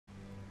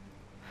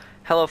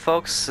Hello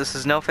folks, this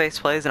is No Face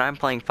Plays and I'm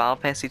playing Final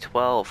Fantasy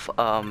 12.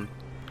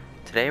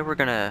 Today we're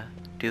gonna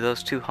do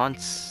those two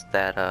hunts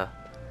that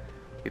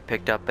we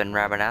picked up in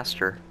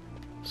Rabanastre.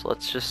 So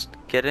let's just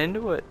get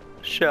into it,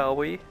 shall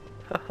we?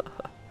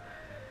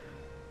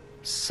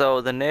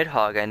 So the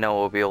Nidhogg I know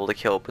we'll be able to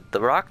kill, but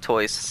the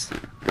Rocktoise,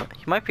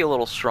 he might be a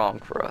little strong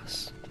for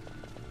us.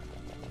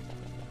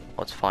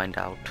 Let's find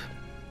out.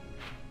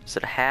 Does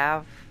it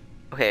have...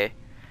 Okay,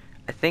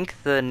 I think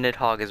the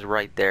Nidhogg is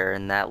right there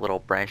in that little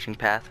branching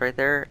path right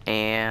there,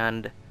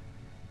 and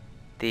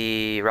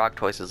the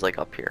Rocktoise is like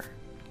up here.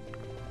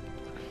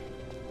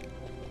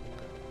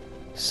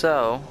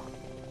 So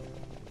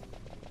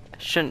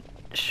it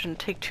shouldn't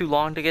take too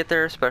long to get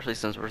there, especially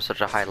since we're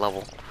such a high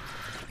level.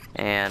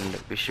 And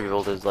we should be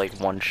able to like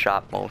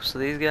one-shot most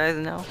of these guys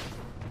now.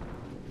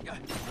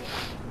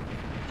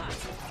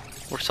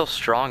 We're so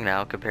strong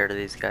now compared to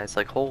these guys,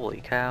 like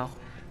holy cow.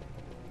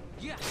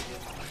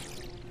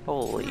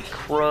 Holy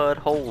crud,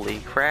 holy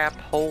crap,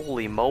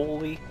 holy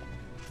moly.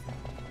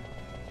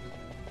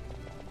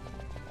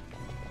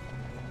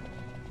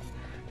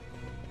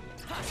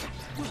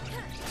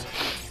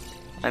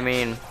 I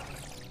mean,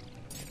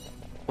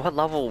 what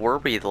level were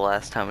we the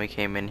last time we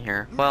came in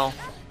here? Well,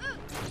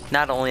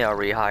 not only are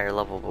we higher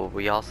level, but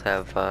we also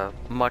have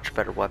much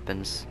better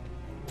weapons.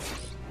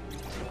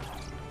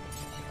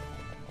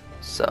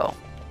 So,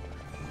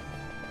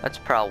 that's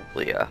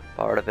probably a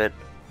part of it.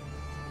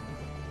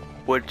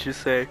 What'd you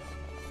say?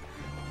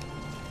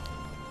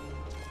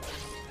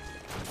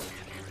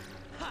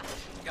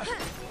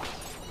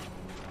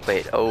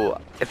 Wait,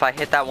 oh, if I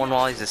hit that one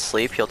while he's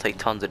asleep, he'll take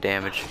tons of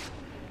damage.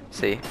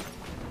 See?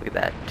 Look at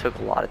that. Took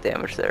a lot of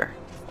damage there.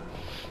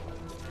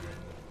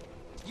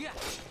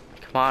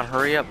 Come on,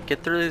 hurry up.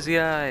 Get through these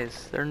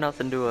guys. They're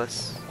nothing to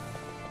us.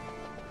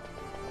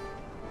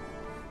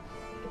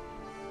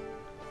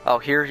 Oh,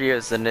 here he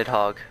is, the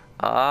Nidhogg.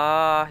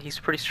 Ah, he's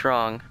pretty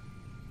strong.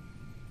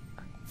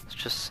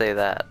 Let's just say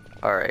that.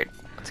 Alright,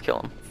 let's kill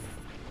him.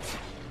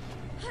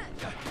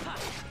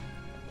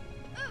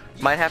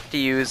 Might have to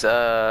use,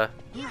 oh,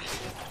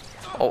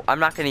 I'm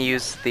not gonna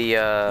use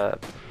the,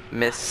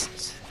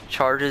 mist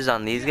charges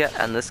on these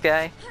on this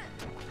guy,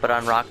 but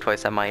on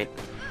Rocktoise I might.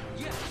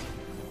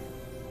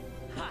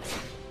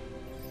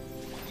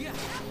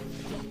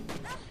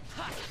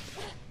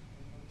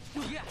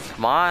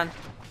 Come on.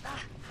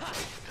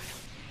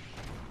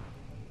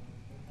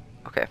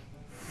 Okay.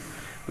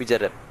 We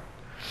did it.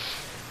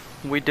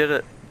 We did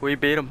it. We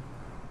beat him.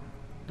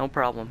 No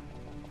problem.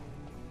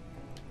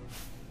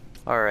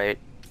 Alright.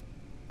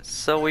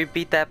 So we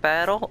beat that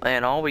battle,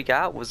 and all we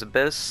got was a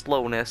bit of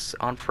slowness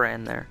on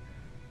Fran there.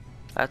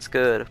 That's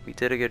good. We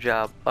did a good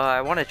job.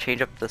 I want to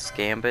change up the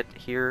gambit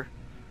here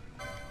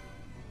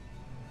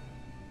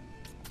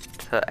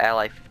to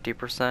ally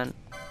 50%.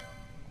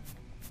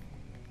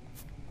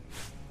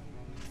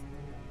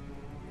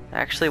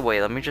 Actually,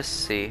 wait. Let me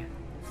just see.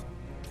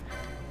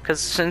 Because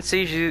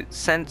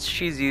since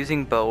she's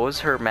using bows,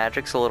 her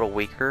magic's a little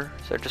weaker.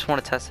 So I just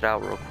want to test it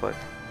out real quick.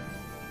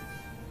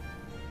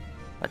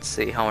 Let's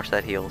see how much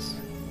that heals.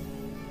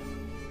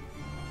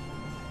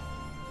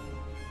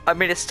 I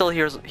mean, it still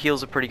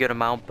heals a pretty good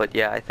amount, but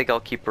yeah, I think I'll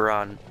keep her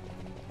on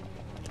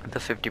the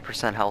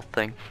 50% health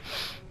thing.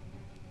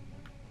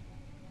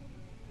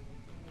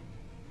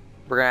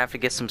 We're gonna have to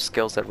get some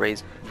skills that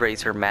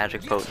raise her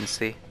magic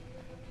potency.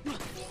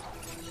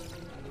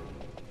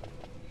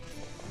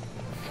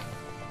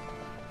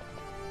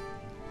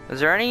 Is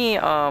there any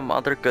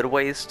other good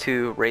ways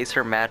to raise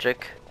her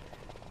magic?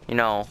 You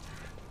know,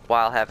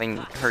 while having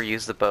her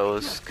use the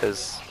bows,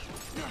 because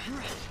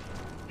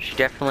she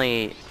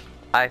definitely,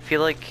 I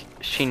feel like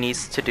she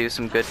needs to do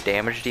some good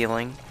damage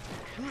dealing,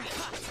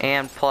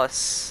 and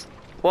plus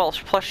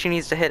she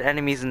needs to hit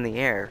enemies in the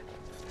air.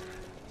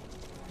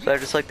 So I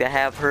just like to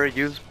have her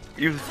use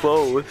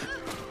bows.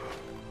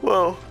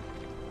 Whoa.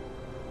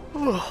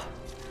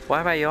 Why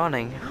am I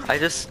yawning? I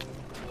just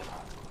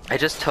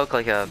took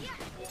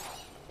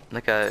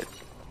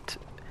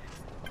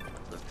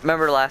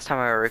remember last time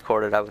I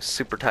recorded, I was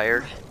super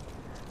tired.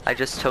 I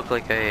just took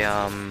like a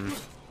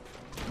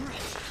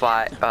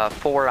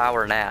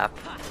 4-hour nap,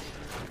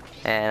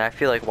 and I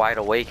feel like wide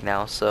awake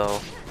now,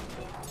 so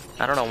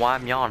I don't know why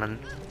I'm yawning.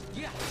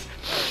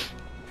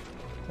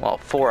 Well,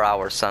 4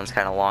 hours sounds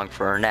kind of long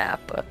for a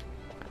nap, but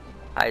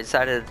I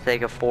decided to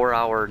take a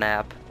 4-hour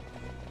nap,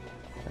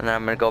 and then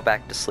I'm gonna go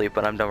back to sleep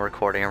when I'm done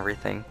recording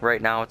everything.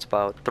 Right now it's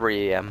about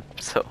 3 AM,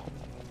 so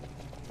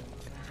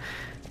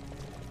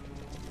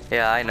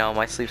yeah, I know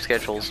my sleep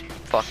schedule's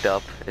fucked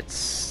up.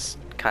 It's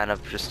kind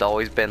of just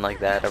always been like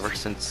that ever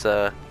since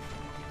I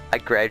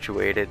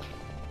graduated.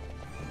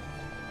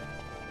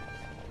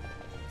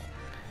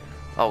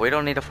 Oh, we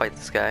don't need to fight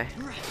this guy.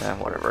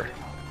 Whatever.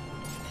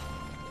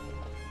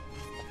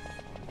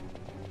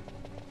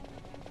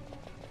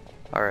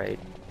 Alright,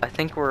 I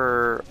think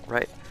we're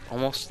right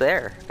almost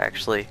there,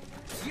 actually,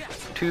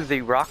 to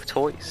the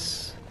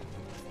Rocktoise.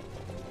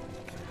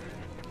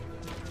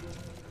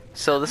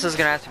 So this is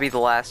gonna have to be the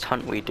last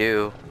hunt we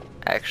do,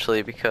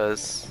 actually,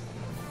 because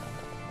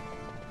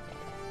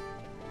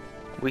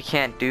we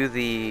can't do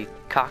the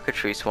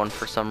cockatrice one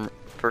for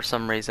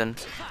some reason.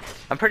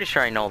 I'm pretty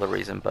sure I know the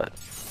reason, but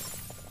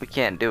we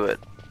can't do it.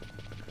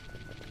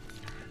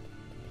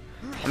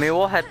 I mean,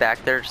 we'll head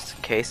back there just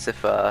in case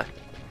if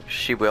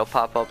she will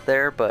pop up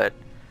there, but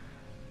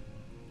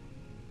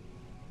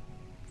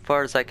as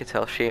far as I can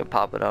tell, she ain't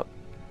popping up.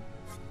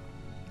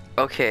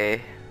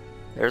 Okay,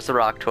 there's the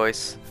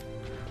Rocktoise.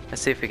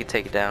 Let's see if we can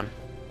take it down.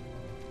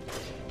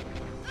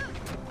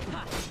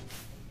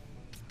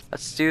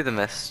 Let's do the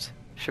mist.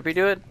 Should we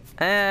do it?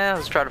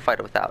 Let's try to fight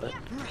it without it.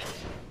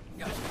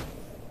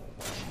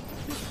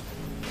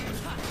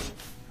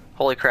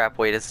 Holy crap,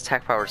 wait, its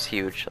attack power is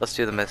huge. Let's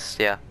do the mist,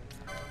 yeah.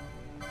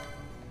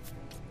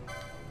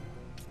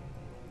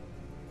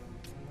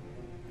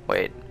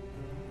 Wait.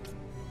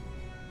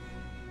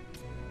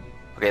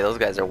 Okay, those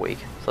guys are weak.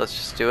 So let's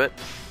just do it.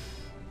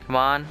 Come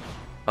on.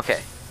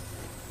 Okay.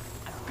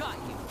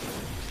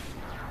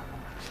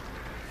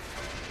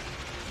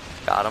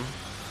 Got him.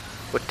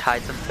 With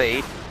Tides of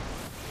Fate.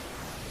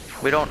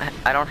 I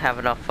don't have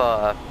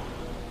enough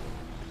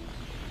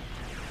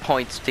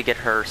points to get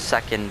her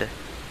second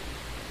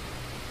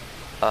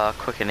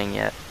quickening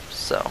yet,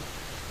 so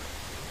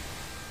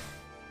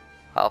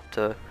I'll have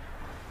to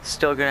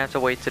still gonna have to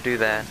wait to do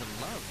that.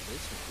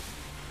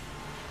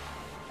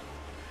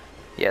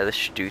 Yeah, this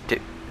should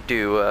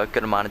do a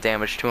good amount of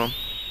damage to him.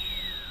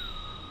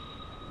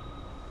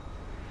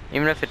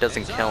 Even if it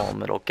doesn't kill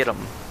him, it'll get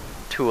him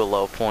to a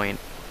low point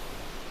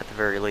at the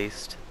very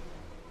least.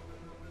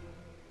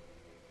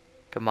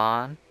 Come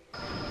on.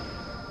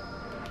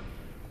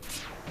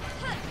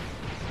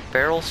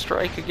 Barrel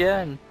strike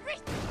again.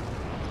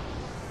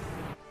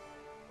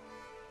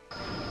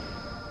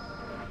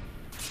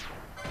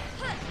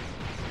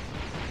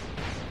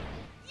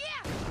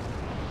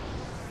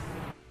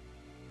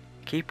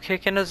 Keep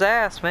kicking his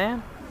ass,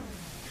 man.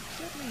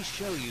 Let me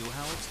show you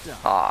how it's done.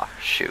 Aw,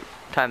 shoot.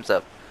 Time's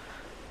up.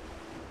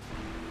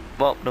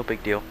 Well, no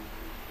big deal.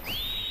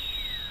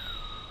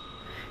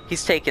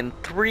 He's taken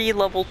 3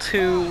 level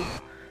 2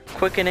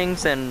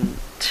 quickenings and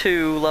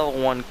 2 level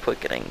 1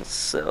 quickenings,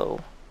 so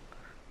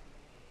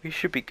we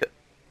should be good.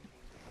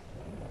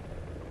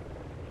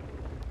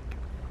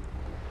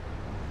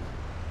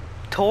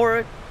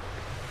 Torret!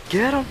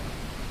 Get him!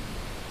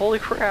 Holy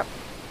crap.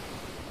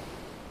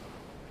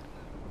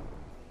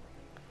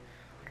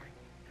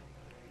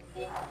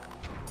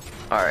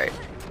 Alright.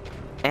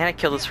 And I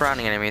killed the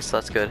surrounding enemies, so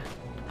that's good.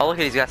 Oh, look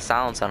at he's got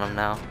silence on him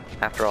now,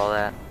 after all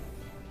that.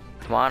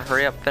 Come on,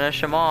 hurry up,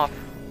 finish him off.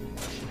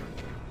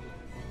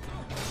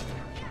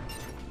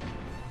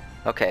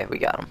 Okay, we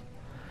got him.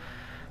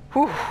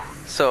 Whew.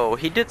 So,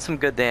 he did some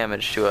good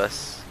damage to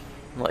us.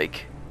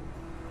 Like,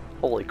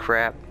 holy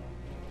crap.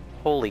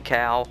 Holy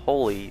cow,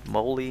 holy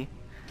moly.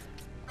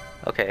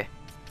 Okay,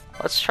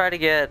 let's try to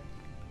get,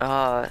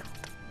 I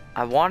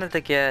wanted to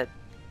get,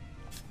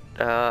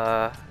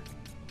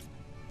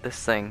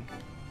 this thing.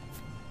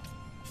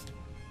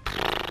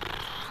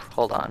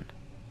 Hold on.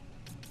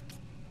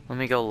 Let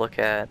me go look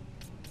at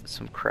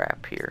some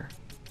crap here.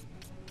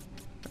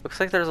 Looks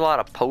like there's a lot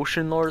of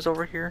potion lores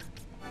over here.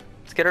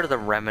 Let's get her to the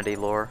remedy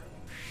lore.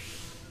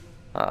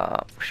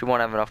 She won't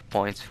have enough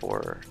points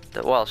for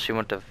the, well, she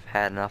wouldn't have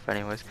had enough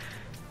anyways.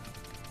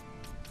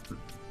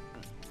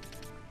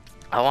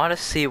 I want to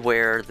see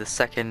where the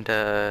second,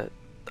 oh,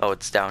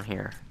 it's down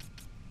here.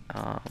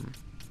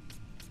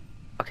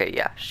 Okay,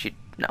 yeah,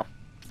 no.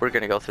 We're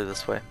gonna go through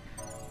this way.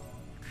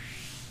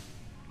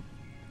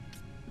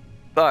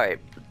 Alright.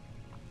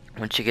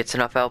 When she gets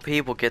enough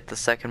LP, we'll get the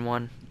second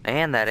one.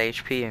 And that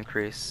HP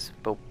increase.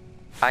 But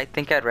I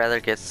think I'd rather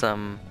get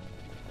some...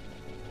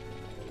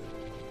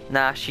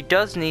 Nah, she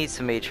does need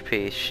some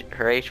HP.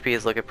 Her HP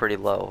is looking pretty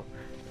low.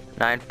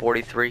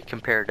 943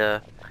 compared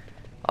to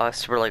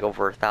us, we're like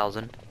over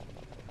 1,000.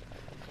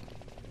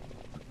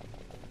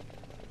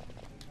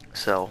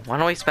 So, why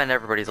don't we spend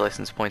everybody's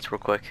license points real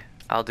quick?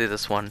 I'll do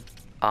this one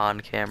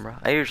on camera.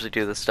 I usually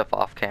do this stuff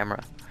off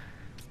camera.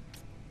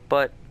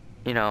 But,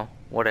 you know,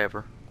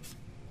 whatever.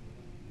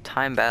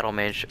 Time battle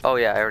mage. Oh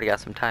yeah, I already got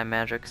some time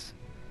magics.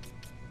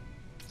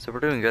 So we're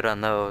doing good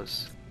on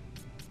those.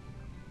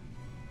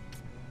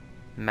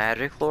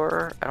 Magic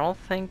lore? I don't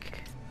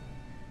think...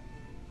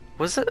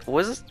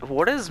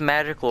 what is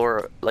magic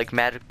lore, like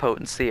magic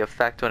potency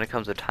effect when it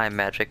comes to time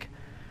magic?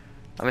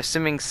 I'm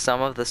assuming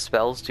some of the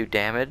spells do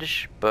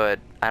damage, but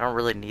I don't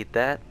really need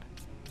that.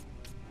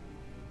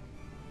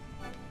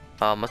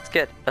 Let's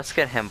get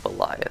him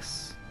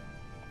Belias.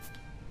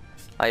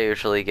 I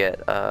usually get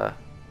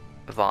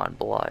Von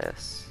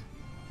Belias.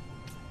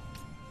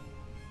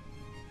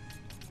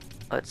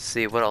 Let's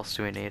see, what else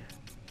do we need?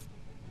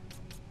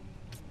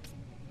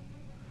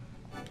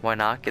 Why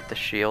not get the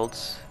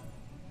shields?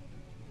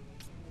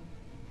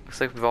 Looks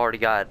like we've already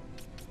got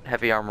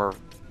heavy armor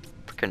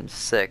freaking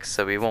 6,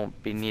 so we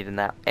won't be needing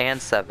that,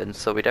 and 7,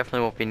 so we definitely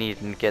won't be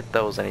needing to get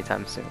those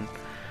anytime soon.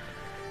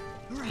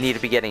 Need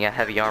to be getting a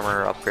heavy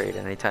armor upgrade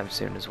anytime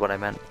soon is what I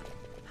meant.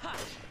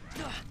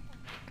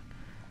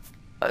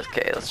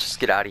 Okay, let's just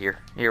get out of here.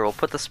 Here, we'll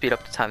put the speed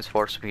up to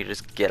 ×4 so we can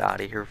just get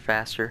out of here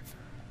faster.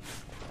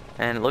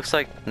 And it looks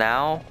like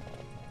now,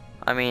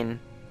 I mean,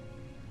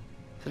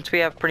 since we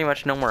have pretty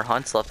much no more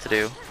hunts left to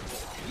do,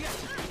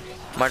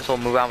 might as well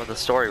move on with the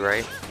story,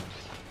 right?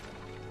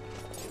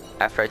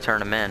 After I turn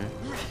them in.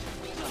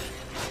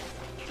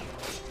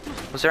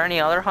 Was there any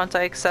other hunts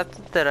I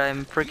accepted that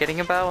I'm forgetting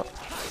about?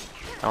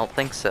 I don't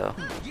think so.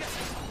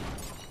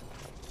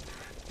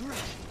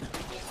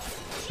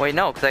 Wait,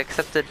 no, because I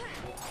accepted...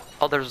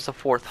 Oh, there was a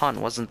 4th hunt,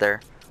 wasn't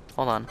there?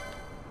 Hold on.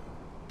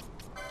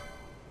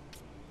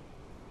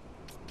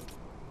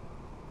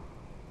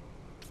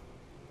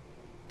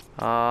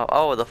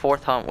 Oh, the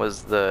 4th hunt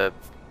was the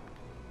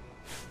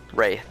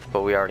Wraith,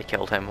 but we already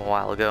killed him a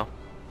while ago.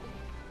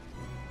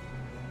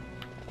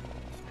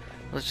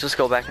 Let's just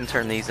go back and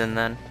turn these in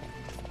then.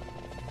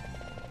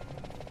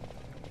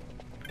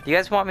 Do you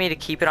guys want me to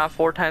keep it on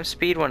 4 times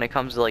speed when it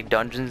comes to like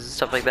dungeons and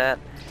stuff like that?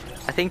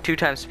 I think 2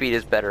 times speed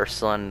is better,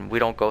 so then we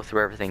don't go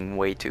through everything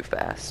way too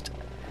fast.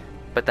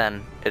 But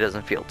then it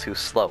doesn't feel too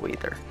slow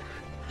either.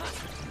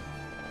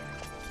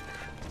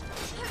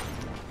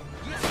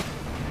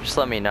 Just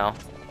let me know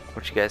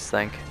what you guys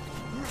think.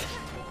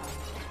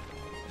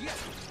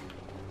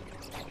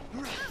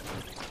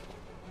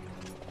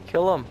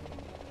 Kill him.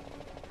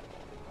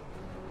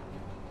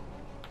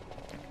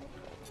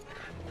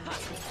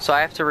 So I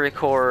have to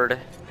record,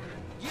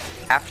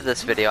 after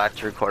this video I have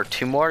to record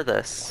 2 more of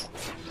this,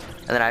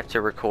 and then I have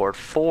to record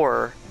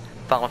 4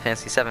 Final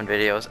Fantasy VII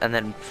videos, and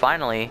then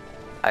finally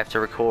I have to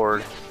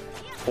record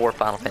 4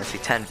 Final Fantasy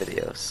X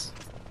videos.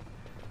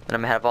 And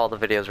I'm gonna have all the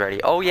videos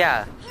ready. Oh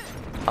yeah,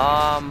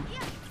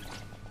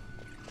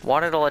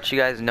 wanted to let you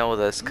guys know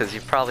this because you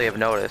probably have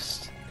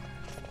noticed.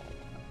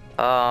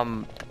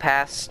 The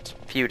past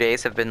few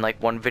days have been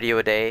like 1 video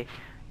a day.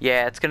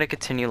 Yeah, it's gonna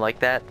continue like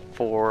that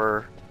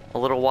for a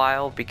little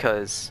while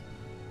because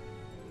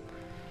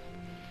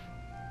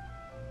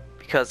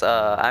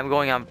I'm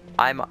going on,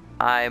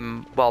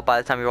 well,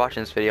 by the time you're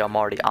watching this video I'm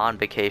already on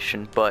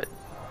vacation, but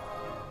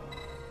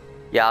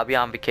yeah, I'll be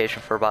on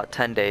vacation for about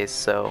 10 days,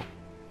 so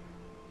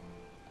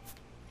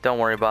don't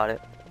worry about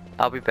it.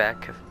 I'll be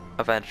back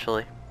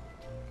eventually.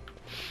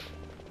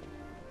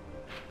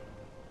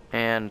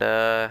 And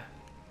yeah,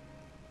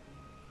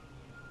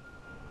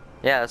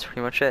 that's pretty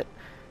much it.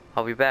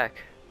 I'll be back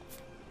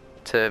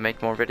to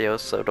make more videos,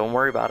 so don't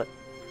worry about it.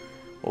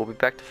 We'll be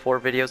back to 3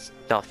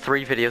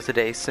 videos a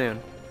day soon.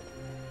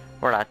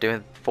 We're not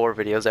doing 4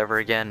 videos ever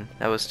again.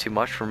 That was too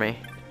much for me.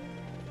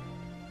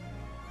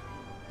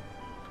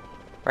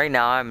 Right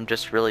now I'm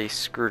just really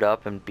screwed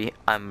up and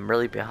I'm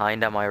really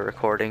behind on my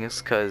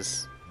recordings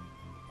because...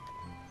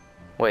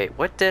 Wait,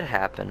 what did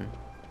happen?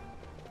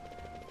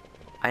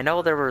 I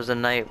know there was a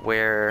night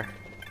where...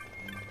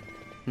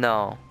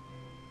 No.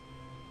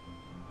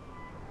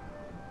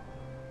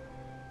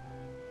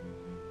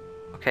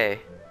 Okay,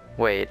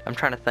 wait, I'm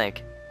trying to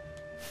think.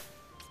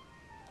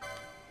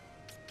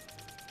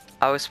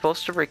 I was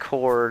supposed to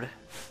record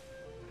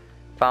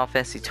Final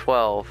Fantasy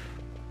XII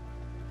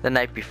the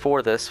night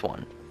before this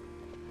one.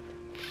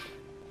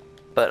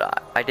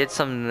 But I did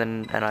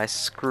something and I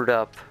screwed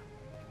up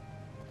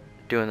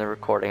doing the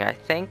recording. I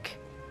think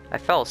I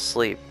fell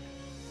asleep.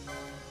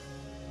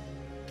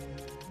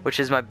 Which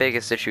is my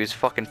biggest issue, is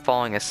fucking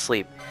falling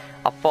asleep.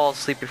 I'll fall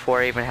asleep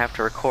before I even have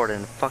to record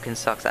and it fucking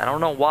sucks. I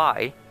don't know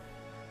why.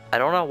 I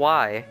don't know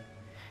why.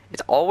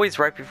 It's always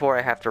right before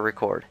I have to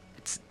record.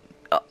 It's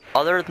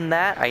other than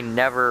that, I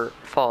never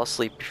fall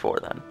asleep before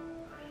then.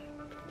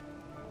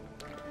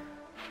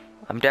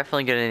 I'm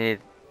definitely gonna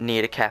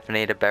need a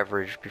caffeinated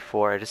beverage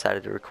before I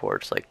decided to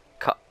record. So like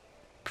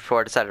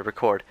before I decided to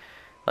record,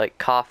 like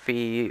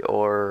coffee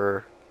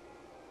or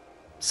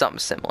something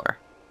similar.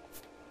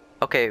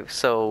 Okay,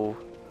 so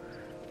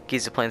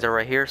Giza Plains are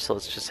right here, so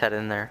let's just head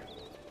in there.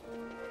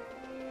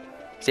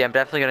 See, I'm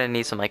definitely gonna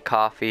need some like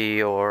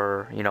coffee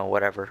or, you know,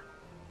 whatever.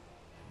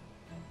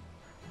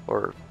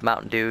 Or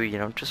Mountain Dew, you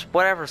know, just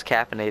whatever's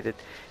caffeinated.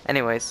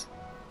 Anyways.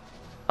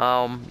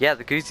 Yeah,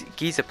 the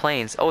Giza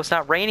Plains. Oh, it's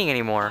not raining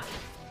anymore.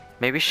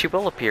 Maybe she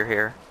will appear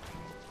here.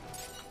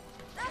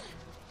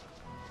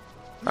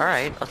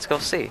 Alright, let's go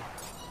see.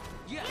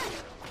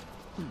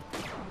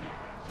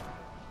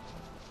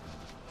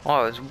 Oh,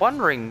 I was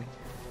wondering,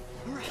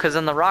 because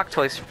in the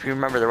Rocktoise, if you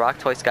remember, the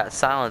Rocktoise got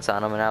silence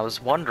on him, and I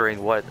was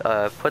wondering what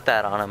put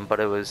that on him, but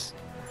it was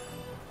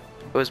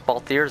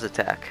Balthier's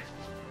attack.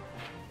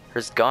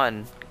 His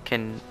gun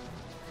can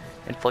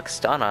inflict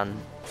stun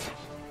on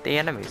the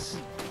enemies,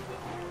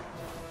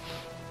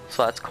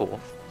 so that's cool.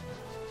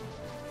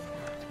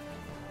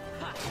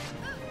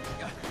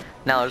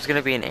 Now there's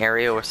gonna be an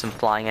area with some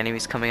flying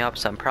enemies coming up,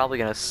 so I'm probably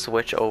gonna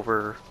switch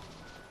over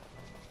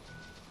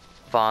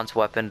Vaughn's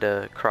weapon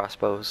to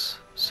crossbows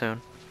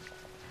soon.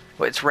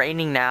 Wait, it's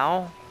raining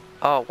now?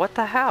 Oh, what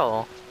the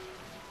hell?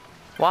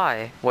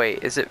 Why?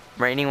 Wait, is it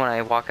raining when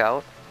I walk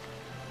out?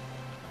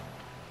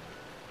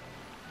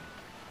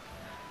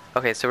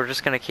 Okay, so we're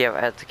just gonna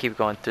have to keep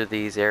going through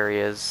these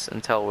areas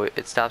until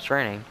it stops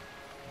raining.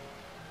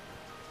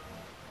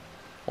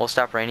 Will it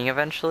stop raining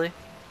eventually?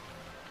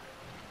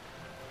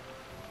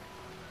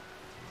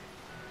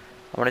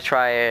 I'm gonna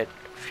try it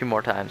a few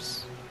more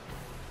times.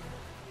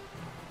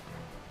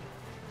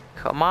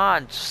 Come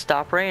on, just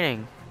stop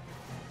raining.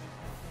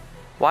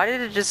 Why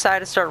did it decide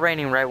to start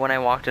raining right when I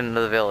walked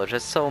into the village?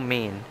 That's so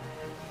mean.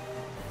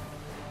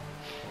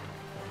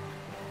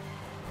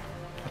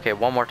 Okay,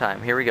 one more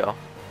time. Here we go.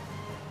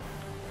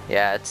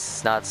 Yeah,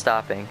 it's not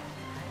stopping. You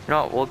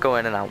know what? We'll go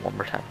in and out one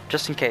more time,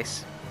 just in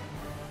case.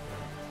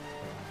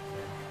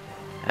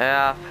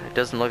 Yeah, it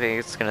doesn't look like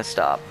it's gonna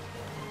stop.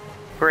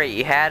 Great,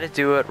 you had to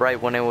do it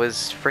right when it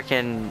was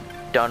freaking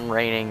done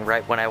raining,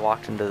 right when I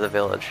walked into the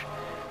village.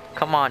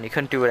 Come on, you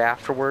couldn't do it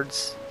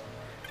afterwards?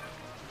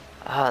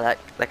 Ah,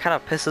 that kind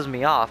of pisses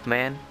me off,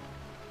 man.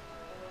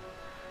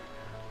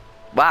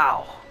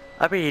 Wow.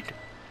 I mean,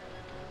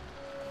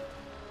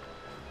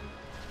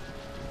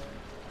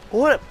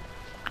 what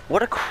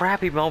a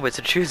crappy moment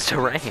to choose to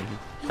rain.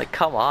 Like,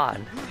 come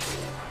on.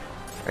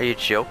 Are you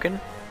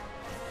joking?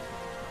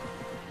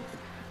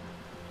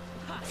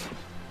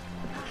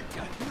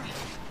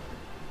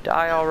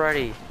 Die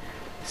already,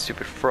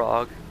 stupid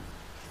frog.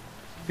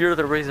 You're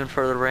the reason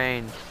for the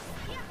rain.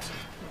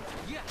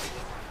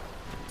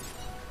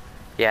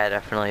 Yeah,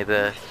 definitely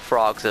the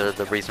frogs are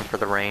the reason for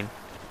the rain.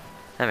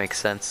 That makes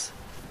sense.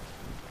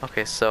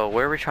 Okay, so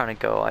where are we trying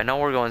to go? I know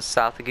we're going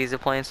south of Giza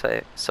Plains,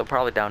 so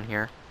probably down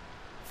here.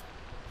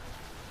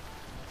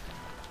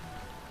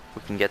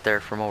 We can get there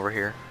from over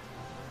here.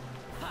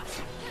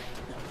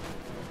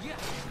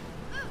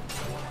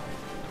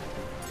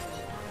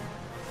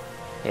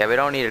 Yeah, we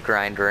don't need a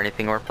grind or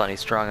anything. We're plenty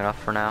strong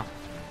enough for now.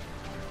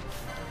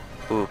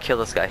 Ooh, kill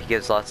this guy. He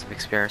gives lots of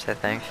experience, I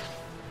think.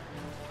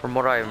 From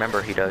what I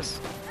remember, he does.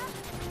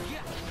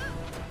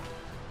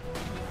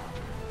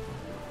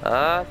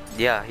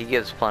 Yeah, he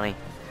gives plenty.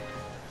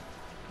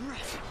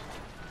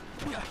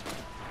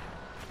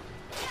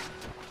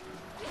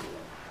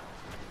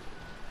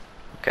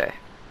 Okay.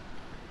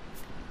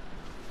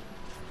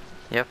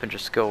 Yep, and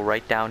just go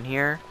right down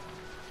here,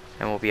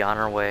 and we'll be on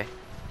our way.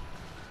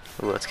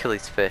 Ooh, let's kill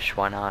these fish,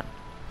 why not?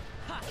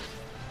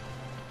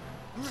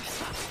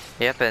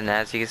 Yep, and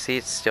as you can see,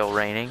 it's still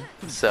raining,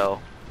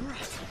 so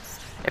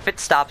if it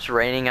stops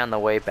raining on the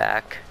way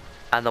back,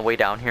 on the way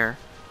down here,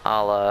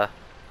 I'll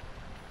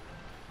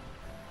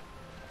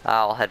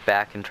head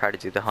back and try to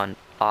do the hunt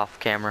off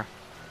camera.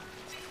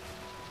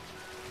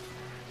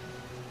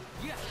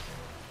 You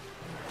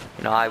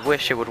know, I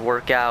wish it would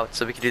work out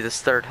so we could do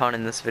this third hunt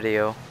in this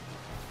video.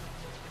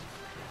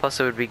 Plus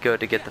it would be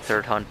good to get the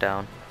third hunt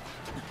down.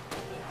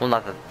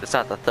 Well, it's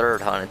not the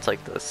third hunt, it's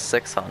like the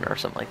sixth hunt or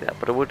something like that,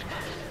 but it would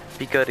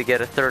be good to get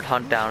a third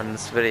hunt down in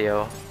this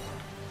video.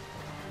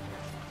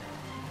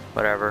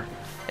 Whatever.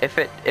 If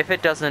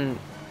it doesn't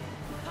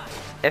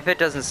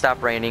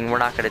stop raining, we're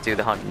not gonna do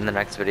the hunt in the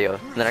next video.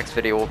 In the next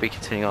video we'll be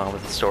continuing on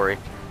with the story.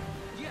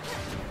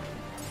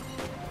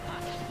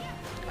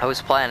 I was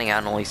planning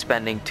on only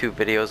spending 2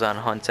 videos on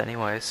hunts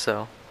anyway,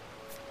 so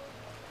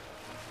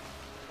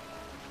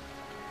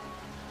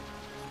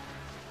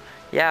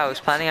yeah, I was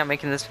planning on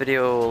making this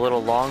video a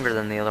little longer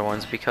than the other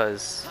ones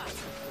because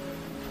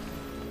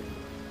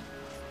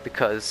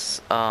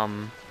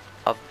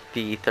of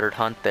the third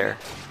hunt there.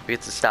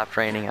 Because it stopped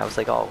raining, I was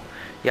like, oh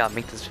yeah, I'll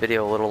make this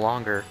video a little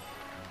longer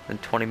than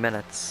 20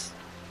 minutes.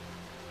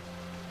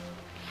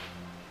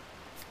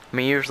 I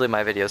mean, usually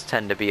my videos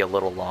tend to be a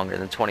little longer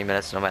than 20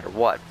 minutes no matter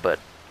what, but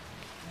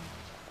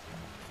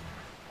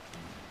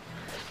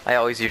I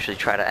always usually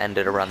try to end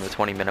it around the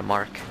 20-minute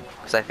mark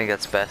because I think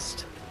that's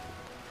best.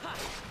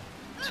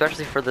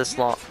 Especially for this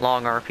long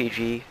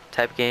RPG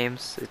type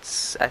games,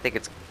 I think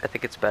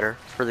it's better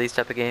for these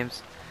type of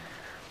games,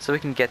 so we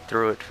can get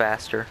through it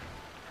faster.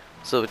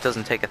 So it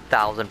doesn't take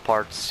 1,000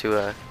 parts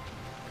to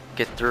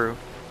get through,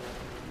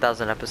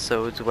 1,000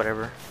 episodes,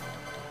 whatever.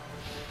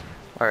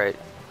 All right.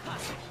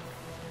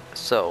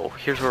 So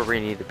here's where we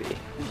need to be.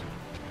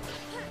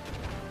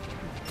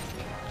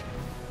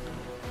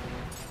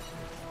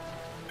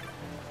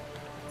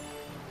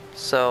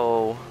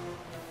 So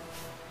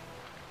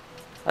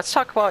let's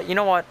talk about, you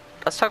know what?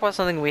 Let's talk about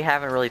something we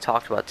haven't really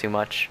talked about too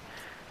much.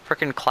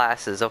 Frickin'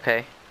 classes,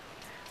 okay?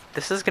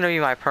 This is gonna be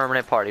my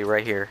permanent party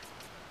right here.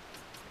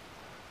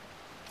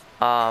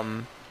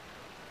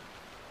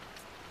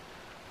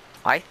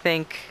 I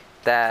think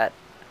that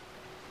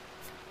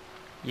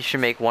you should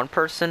make one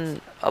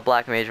person a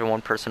black mage and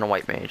one person a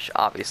white mage,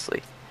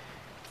 obviously.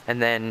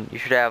 And then you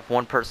should have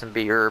one person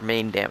be your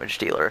main damage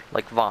dealer,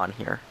 like Vaughn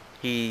here.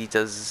 He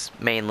does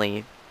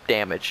mainly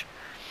damage.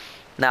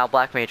 Now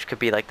black mage could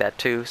be like that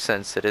too,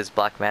 since it is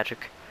black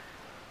magic.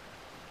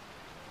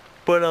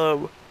 But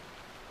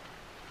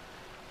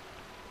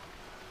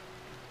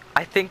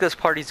I think this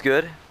party's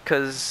good,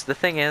 because the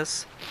thing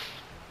is,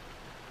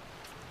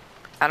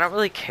 I don't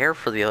really care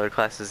for the other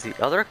classes. The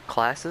other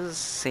classes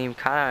seem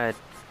kind of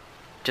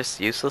just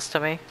useless to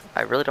me.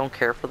 I really don't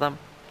care for them.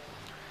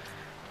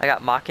 I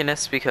got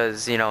Machinist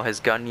because, you know, his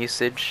gun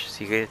usage,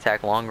 so you can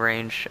attack long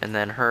range, and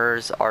then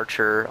hers,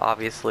 Archer,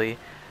 obviously,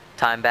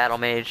 Time Battle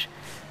Mage.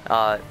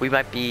 We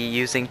might be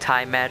using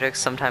Time Magic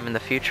sometime in the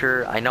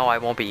future. I know I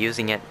won't be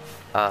using it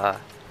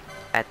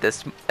at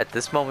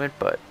this moment,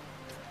 but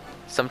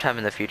sometime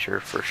in the future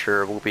for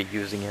sure we'll be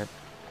using it.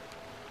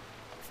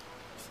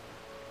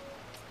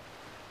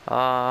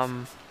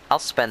 I'll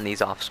spend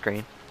these off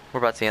screen. We're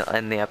about to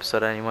end the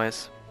episode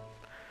anyways.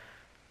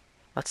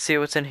 Let's see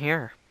what's in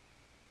here.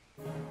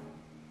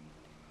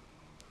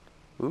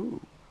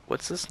 Ooh,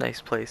 what's this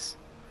nice place?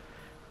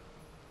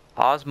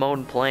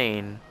 Osmode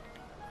Plain.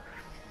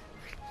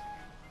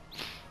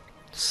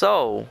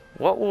 So,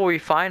 what will we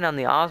find on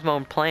the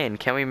Osmode Plain?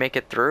 Can we make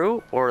it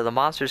through? Or are the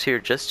monsters here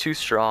just too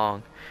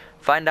strong?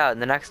 Find out in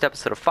the next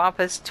episode of Final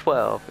Fantasy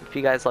 12. If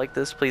you guys like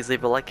this, please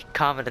leave a like,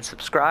 comment, and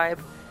subscribe.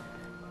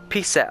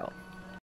 Peace out.